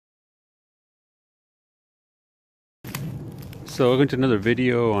So welcome to another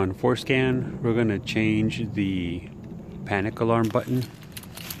video on FORScan. We're going to change the panic alarm button.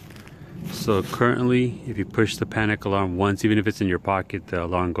 So currently, if you push the panic alarm once, even if it's in your pocket, the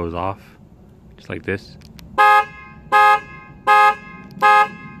alarm goes off, just like this.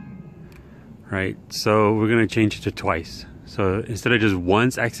 Right, so we're going to change it to twice. So instead of just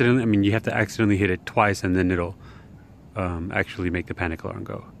once accidentally, you have to accidentally hit it twice and then it'll actually make the panic alarm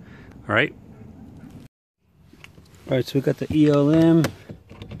go. Alright? Alright, so we got the ELM,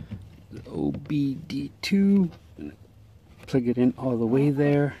 the OBD2, plug it in all the way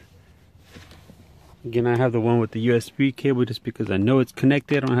there. Again, I have the one with the USB cable just because I know it's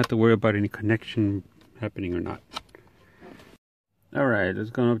connected. I don't have to worry about any connection happening or not. Alright, let's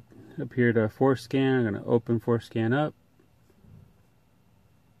go up here to FORScan. I'm going to open FORScan up.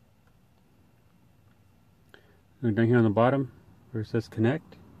 Go down here on the bottom where it says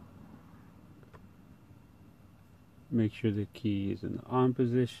connect. Make sure the key is in the on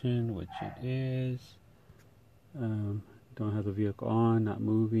position, which it is. Don't have the vehicle on, not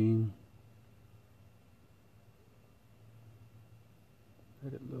moving.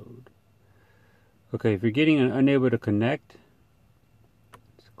 Let it load. Okay, if you're getting unable to connect,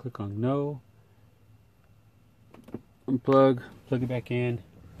 just click on no. Unplug, plug it back in.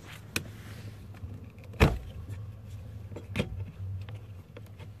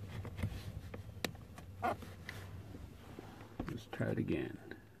 Let's try it again.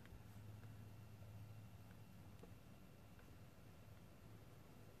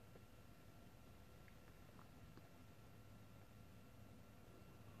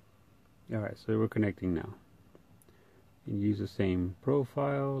 Alright, so we're connecting now. And use the same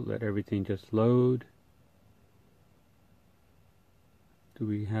profile, let everything just load. Do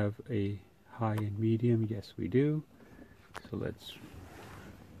we have a high and medium? Yes, we do. So let's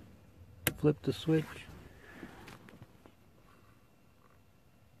flip the switch.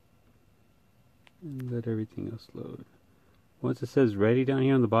 And let everything else load. Once it says ready down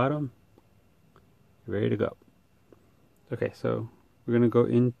here on the bottom, you're ready to go. Okay, so we're going to go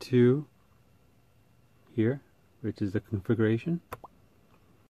into here, which is the configuration.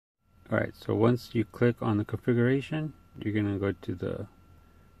 Alright, so once you click on the configuration, you're going to go to the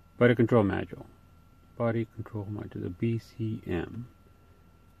body control module. Body control module, the BCM.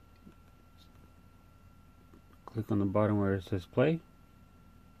 Click on the bottom where it says play.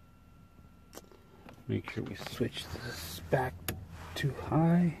 Make sure we switch this back to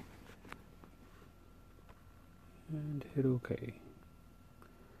high. And hit OK.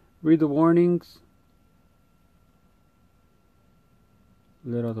 Read the warnings.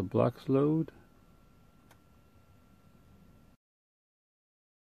 Let all the blocks load.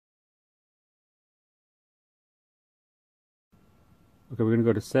 Okay, we're going to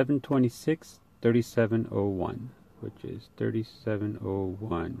go to 726-3701, which is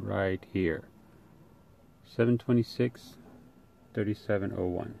 3701 right here.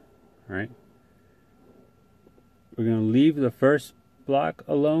 726-3701. Alright? We're going to leave the first block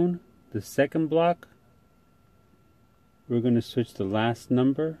alone. The second block, we're going to switch the last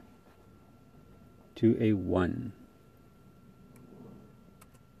number to a 1.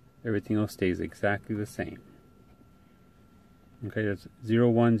 Everything else stays exactly the same. Okay, that's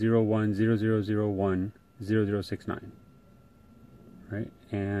 010100010069. Right,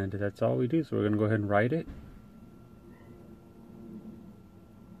 and that's all we do. So we're going to go ahead and write it.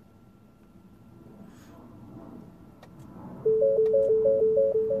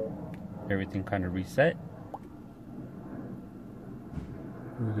 Everything kind of reset.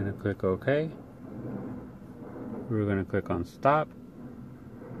 We're going to click OK. We're going to click on stop.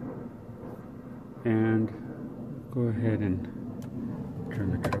 And go ahead and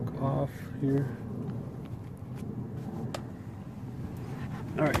turn the truck off here.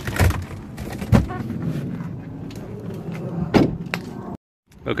 Alright.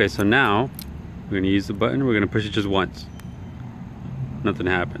 Okay, so now we're going to use the button. We're going to push it just once. Nothing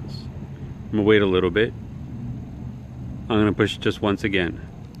happens. I'm going to wait a little bit. I'm going to push it just once again.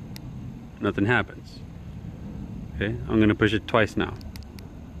 Nothing happens. Okay, I'm going to push it twice now.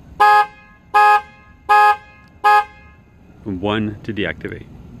 And 1 to deactivate.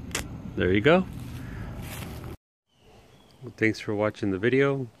 There you go. Well, thanks for watching the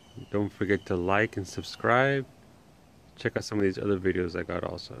video. Don't forget to like and subscribe. Check out some of these other videos I got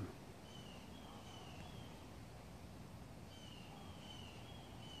also.